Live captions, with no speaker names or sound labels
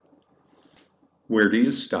Where Do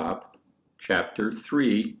You Stop? Chapter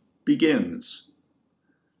 3 begins.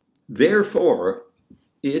 Therefore,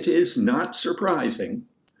 it is not surprising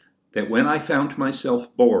that when I found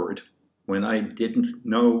myself bored, when I didn't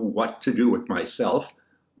know what to do with myself,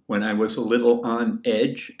 when I was a little on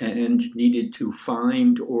edge and needed to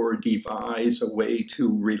find or devise a way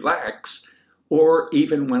to relax, or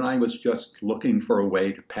even when I was just looking for a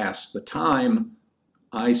way to pass the time,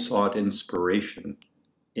 I sought inspiration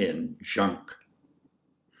in junk.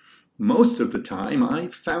 Most of the time, I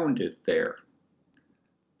found it there.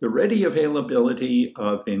 The ready availability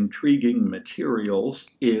of intriguing materials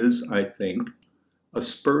is, I think, a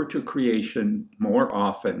spur to creation more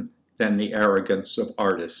often than the arrogance of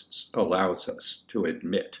artists allows us to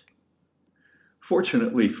admit.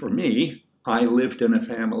 Fortunately for me, I lived in a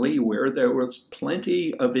family where there was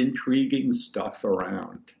plenty of intriguing stuff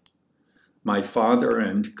around. My father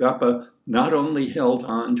and Guppa not only held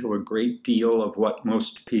on to a great deal of what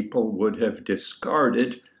most people would have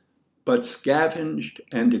discarded, but scavenged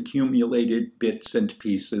and accumulated bits and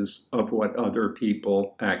pieces of what other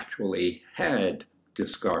people actually had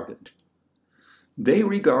discarded. They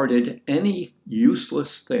regarded any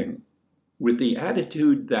useless thing with the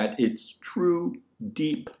attitude that its true,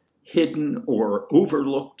 deep, hidden, or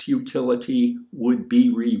overlooked utility would be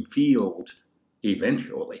revealed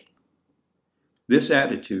eventually. This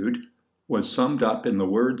attitude was summed up in the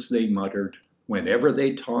words they muttered whenever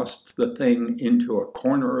they tossed the thing into a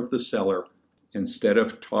corner of the cellar instead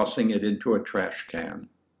of tossing it into a trash can.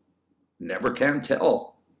 Never can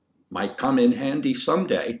tell. Might come in handy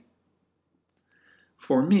someday.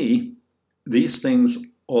 For me, these things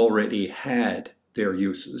already had their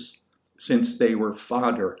uses, since they were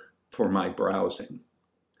fodder for my browsing.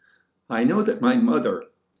 I know that my mother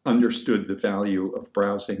understood the value of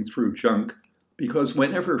browsing through junk because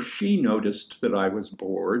whenever she noticed that I was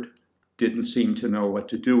bored, didn't seem to know what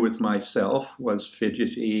to do with myself, was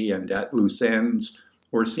fidgety and at loose ends,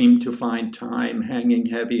 or seemed to find time hanging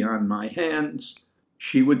heavy on my hands,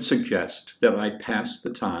 she would suggest that I pass the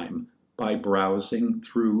time by browsing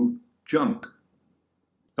through junk.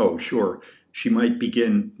 Oh, sure, she might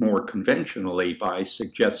begin more conventionally by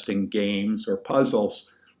suggesting games or puzzles,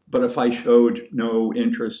 but if I showed no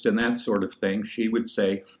interest in that sort of thing, she would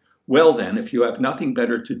say, "Well then, if you have nothing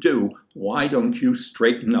better to do, why don't you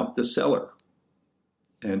straighten up the cellar?"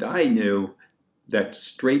 And I knew that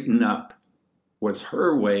straighten up was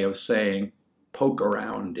her way of saying poke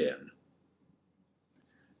around in.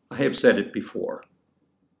 I have said it before.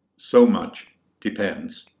 So much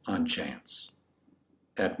depends on chance.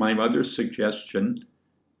 At my mother's suggestion,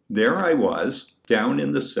 there I was, down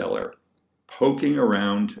in the cellar, poking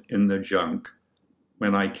around in the junk,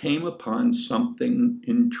 when I came upon something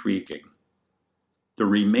intriguing. The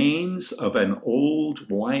remains of an old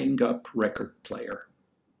wind-up record player.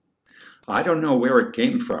 I don't know where it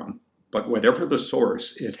came from, but whatever the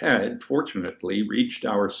source, it had, fortunately, reached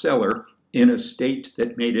our cellar in a state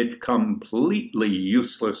that made it completely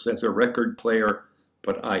useless as a record player,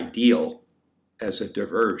 but ideal as a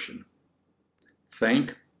diversion.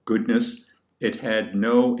 Thank goodness it had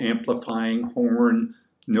no amplifying horn,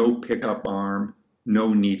 no pickup arm,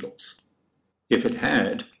 no needles. If it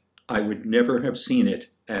had, I would never have seen it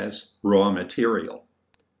as raw material.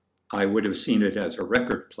 I would have seen it as a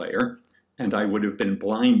record player, and I would have been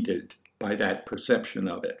blinded by that perception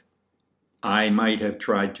of it. I might have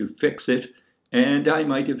tried to fix it, and I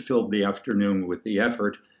might have filled the afternoon with the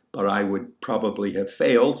effort, but I would probably have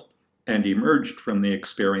failed and emerged from the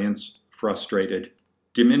experience frustrated,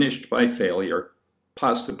 diminished by failure,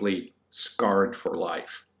 possibly scarred for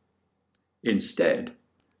life. Instead,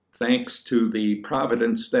 thanks to the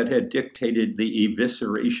providence that had dictated the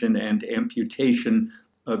evisceration and amputation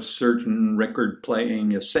of certain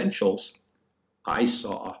record-playing essentials, I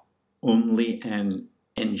saw only an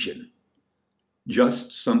engine,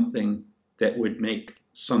 just something that would make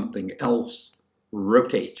something else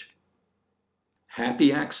rotate.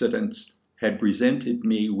 Happy accidents had presented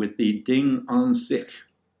me with the Ding an sich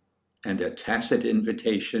and a tacit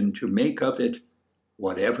invitation to make of it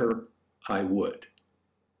whatever I would.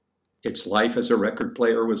 Its life as a record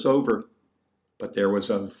player was over, but there was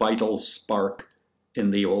a vital spark in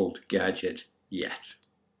the old gadget yet.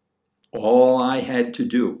 All I had to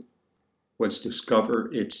do was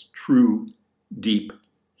discover its true, deep,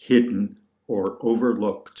 hidden, or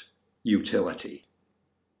overlooked utility.